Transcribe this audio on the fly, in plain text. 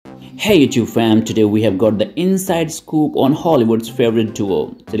Hey YouTube fam, today we have got the inside scoop on Hollywood's favorite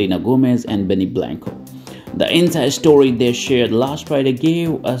duo, Selena Gomez and Benny Blanco. The inside story they shared last Friday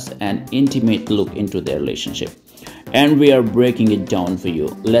gave us an intimate look into their relationship, and we are breaking it down for you.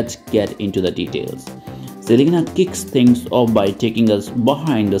 Let's get into the details. Selena kicks things off by taking us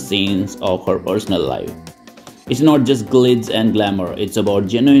behind the scenes of her personal life. It's not just glitz and glamour, it's about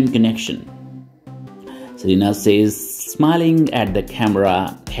genuine connection. Selena says, smiling at the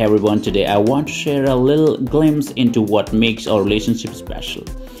camera, "Hey everyone, today I want to share a little glimpse into what makes our relationship special.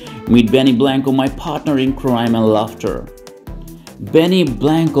 Meet Benny Blanco, my partner in crime and laughter." Benny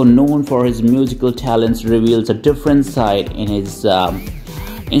Blanco, known for his musical talents, reveals a different side in his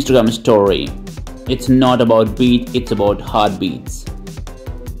Instagram story. It's not about beat, it's about heartbeats.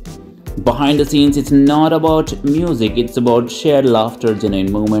 Behind the scenes, it's not about music, it's about shared laughter,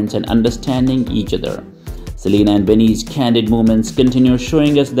 genuine moments, and understanding each other. Selena and Benny's candid moments continue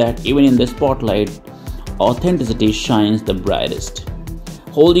showing us that even in the spotlight, authenticity shines the brightest.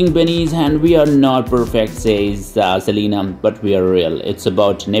 Holding Benny's hand, "We are not perfect," says Selena, "but we are real." It's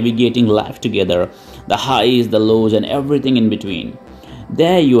about navigating life together, the highs, the lows, and everything in between.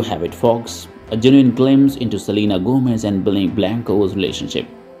 There you have it, folks. A genuine glimpse into Selena Gomez and Benny Blanco's relationship.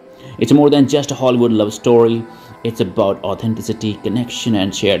 It's more than just a Hollywood love story. It's about authenticity, connection,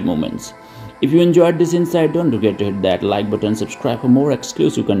 and shared moments. If you enjoyed this insight, don't forget to hit that like button, subscribe for more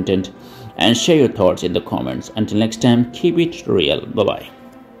exclusive content, and share your thoughts in the comments. Until next time, keep it real. Bye-bye.